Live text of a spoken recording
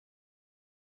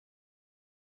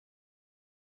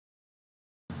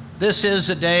This is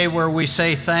a day where we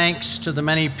say thanks to the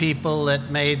many people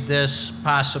that made this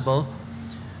possible,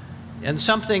 and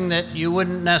something that you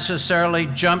wouldn't necessarily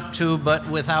jump to, but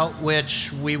without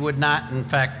which we would not, in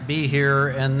fact, be here,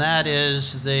 and that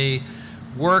is the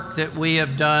work that we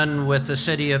have done with the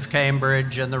City of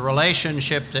Cambridge and the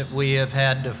relationship that we have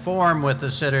had to form with the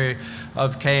City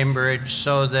of Cambridge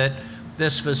so that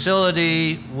this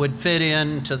facility would fit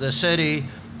into the city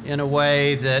in a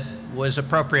way that was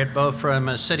appropriate both from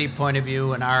a city point of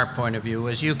view and our point of view.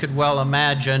 As you could well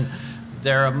imagine,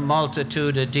 there are a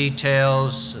multitude of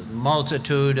details, a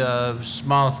multitude of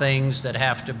small things that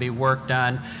have to be worked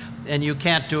on, and you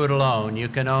can't do it alone. You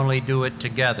can only do it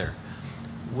together.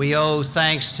 We owe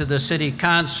thanks to the City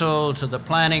Council, to the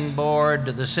Planning Board,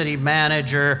 to the City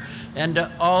Manager, and to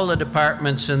all the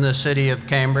departments in the City of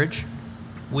Cambridge.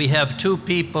 We have two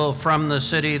people from the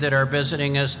city that are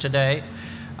visiting us today.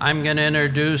 I'm going to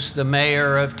introduce the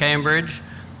Mayor of Cambridge,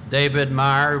 David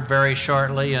Maher, very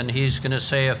shortly, and he's going to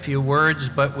say a few words,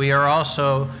 but we are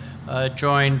also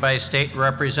joined by State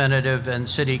Representative and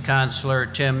City Councilor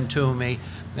Tim Toomey.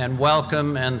 And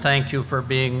welcome and thank you for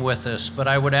being with us. But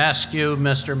I would ask you,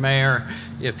 Mr. Mayor,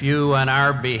 if you on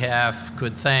our behalf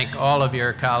could thank all of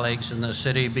your colleagues in the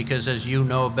city, because as you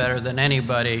know better than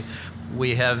anybody,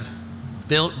 we have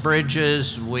built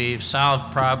bridges, we've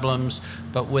solved problems,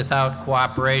 but without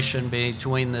cooperation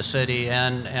between the city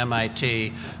and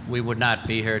MIT, we would not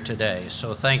be here today.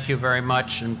 So thank you very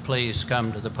much, and please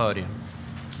come to the podium.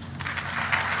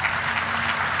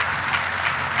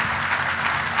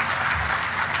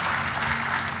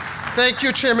 Thank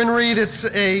you, Chairman Reed. It's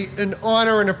an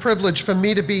honor and a privilege for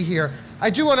me to be here. I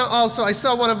do want to also, I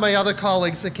saw one of my other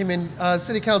colleagues that came in,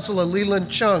 City Councilor Leland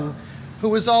Chung,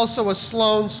 who is also a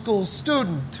Sloan School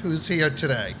student who's here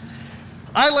today.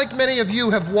 I, like many of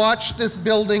you, have watched this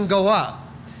building go up,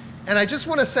 and I just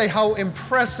want to say how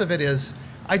impressive it is.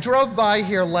 I drove by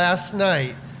here last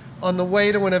night on the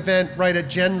way to an event right at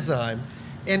Genzyme,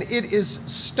 and it is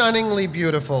stunningly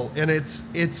beautiful, and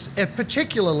it's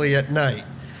particularly at night.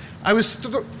 I was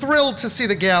thrilled to see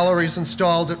the galleries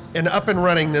installed and up and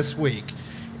running this week,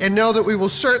 and know that we will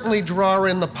certainly draw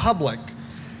in the public.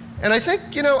 And I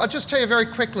think, you know, I'll just tell you very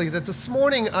quickly that this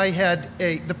morning I had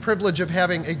the privilege of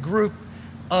having a group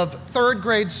of third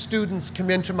grade students come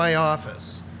into my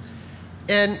office.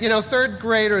 And, you know, third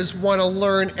graders want to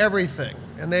learn everything,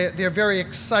 and they're very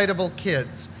excitable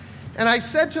kids. And I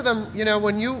said to them, you know,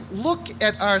 when you look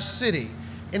at our city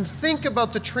and think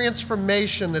about the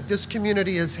transformation that this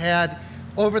community has had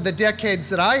over the decades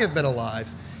that I have been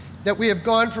alive, that we have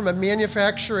gone from a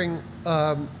manufacturing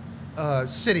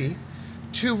city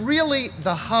to really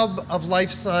the hub of life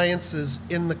sciences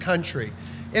in the country.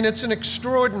 And it's an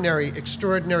extraordinary,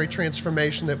 extraordinary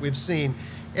transformation that we've seen,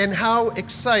 and how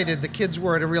excited the kids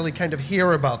were to really kind of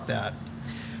hear about that.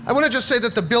 I want to just say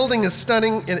that the building is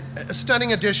a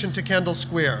stunning addition to Kendall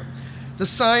Square. The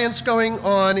science going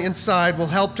on inside will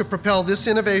help to propel this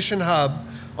innovation hub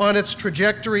on its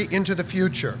trajectory into the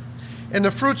future. And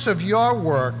the fruits of your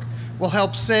work will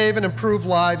help save and improve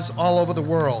lives all over the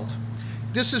world.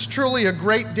 This is truly a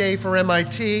great day for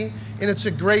MIT, and it's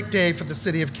a great day for the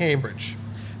City of Cambridge.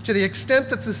 To the extent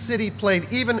that the city played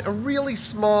even a really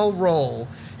small role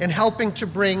in helping to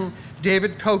bring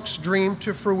David Koch's dream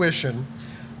to fruition,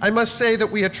 I must say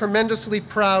that we are tremendously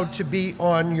proud to be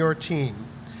on your team.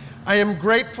 I am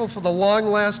grateful for the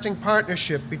long-lasting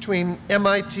partnership between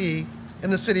MIT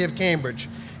and the City of Cambridge,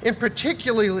 and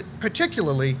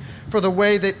particularly for the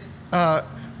way that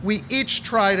we each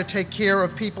try to take care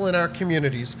of people in our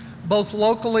communities, both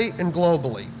locally and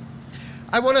globally.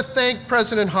 I want to thank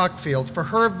President Hockfield for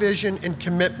her vision and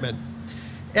commitment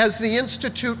as the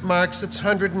Institute marks its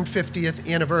 150th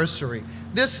anniversary.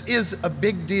 This is a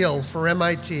big deal for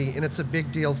MIT, and it's a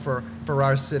big deal for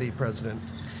our city, President.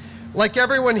 Like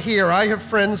everyone here, I have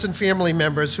friends and family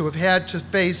members who have had to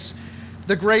face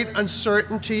the great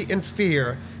uncertainty and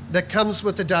fear that comes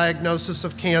with the diagnosis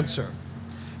of cancer.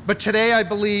 But today I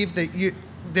believe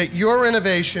that your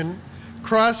innovation,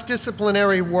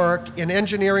 cross-disciplinary work in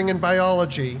engineering and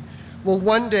biology will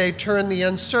one day turn the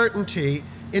uncertainty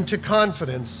into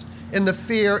confidence and the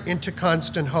fear into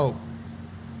constant hope.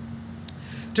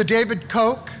 To David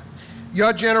Koch,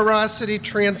 your generosity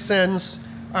transcends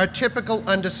our typical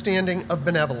understanding of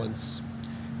benevolence.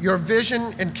 Your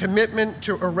vision and commitment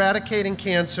to eradicating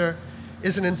cancer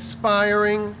is an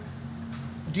inspiring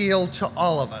deal to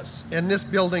all of us, and this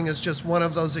building is just one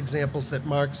of those examples that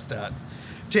marks that.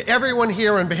 To everyone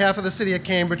here, on behalf of the City of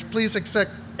Cambridge, please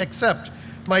accept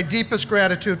my deepest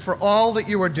gratitude for all that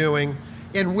you are doing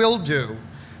and will do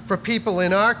for people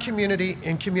in our community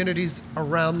and communities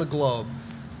around the globe.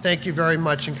 Thank you very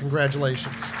much and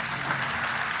congratulations.